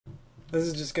This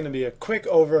is just going to be a quick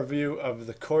overview of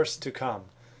the course to come.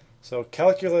 So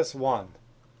Calculus 1.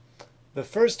 The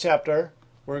first chapter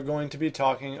we're going to be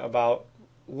talking about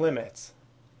limits.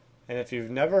 And if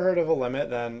you've never heard of a limit,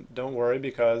 then don't worry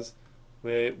because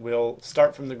we will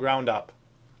start from the ground up.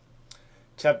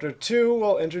 Chapter 2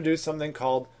 will introduce something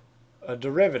called a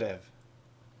derivative.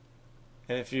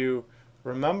 And if you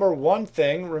remember one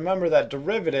thing, remember that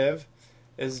derivative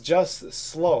is just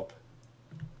slope.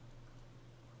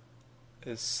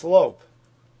 Is slope.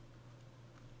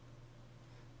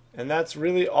 And that's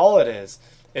really all it is.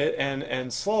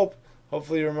 And slope,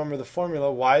 hopefully you remember the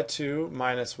formula, y2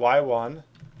 minus y1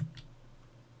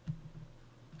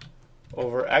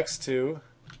 over x2,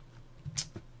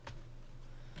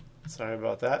 sorry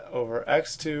about that, over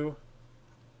x2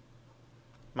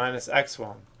 minus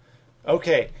x1.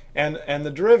 Okay, and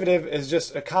the derivative is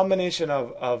just a combination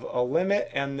of a limit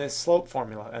and this slope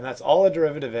formula, and that's all a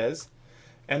derivative is.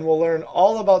 And we'll learn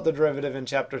all about the derivative in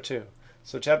Chapter 2.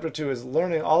 So Chapter 2 is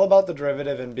learning all about the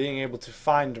derivative and being able to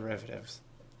find derivatives.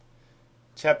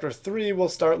 Chapter 3 we'll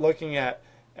start looking at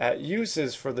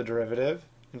uses for the derivative.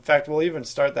 In fact, we'll even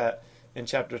start that in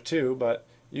Chapter 2, but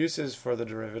uses for the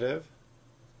derivative.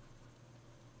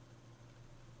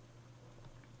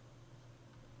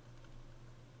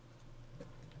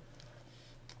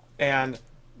 And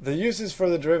the uses for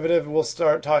the derivative, we'll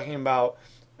start talking about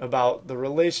the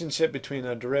relationship between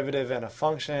a derivative and a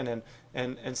function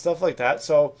and stuff like that.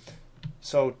 So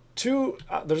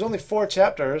there's only 4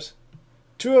 chapters.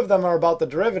 2 of them are about the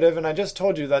derivative, and I just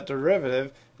told you that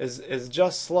derivative is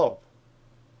just slope.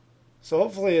 So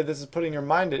hopefully this is putting your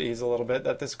mind at ease a little bit,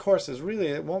 that this course is really,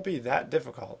 it won't be that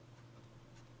difficult.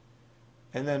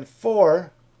 And then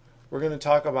 4, we're going to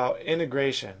talk about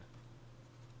integration.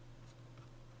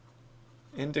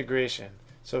 Integration.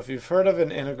 So if you've heard of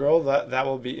an integral, that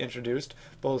will be introduced,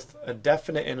 both a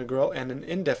definite integral and an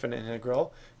indefinite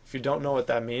integral. If you don't know what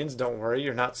that means, don't worry,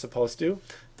 you're not supposed to.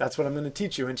 That's what I'm going to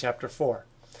teach you in Chapter 4.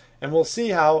 And we'll see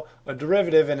how a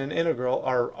derivative and an integral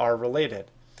are related.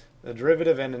 The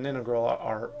derivative and an integral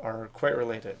are quite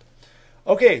related.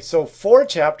 Okay, so 4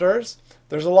 chapters.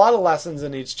 There's a lot of lessons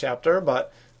in each chapter,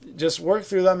 but just work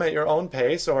through them at your own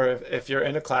pace, or if you're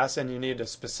in a class and you need a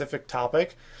specific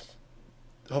topic,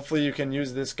 hopefully you can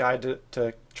use this guide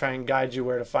to try and guide you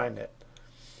where to find it.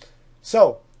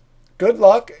 So, good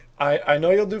luck. I know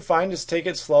you'll do fine. Just take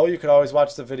it slow. You could always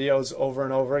watch the videos over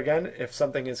and over again if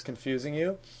something is confusing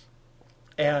you.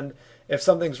 And if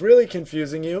something's really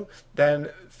confusing you, then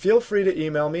feel free to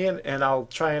email me and I'll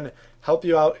try and help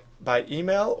you out by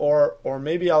email, or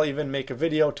maybe I'll even make a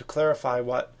video to clarify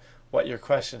what your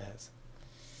question is.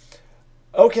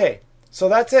 Okay, so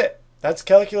that's it. That's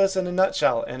calculus in a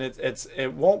nutshell, and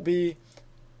it won't be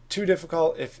too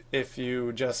difficult if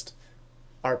you just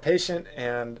are patient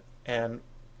and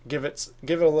give it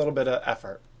a little bit of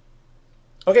effort.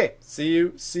 Okay, see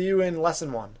you in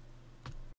lesson 1.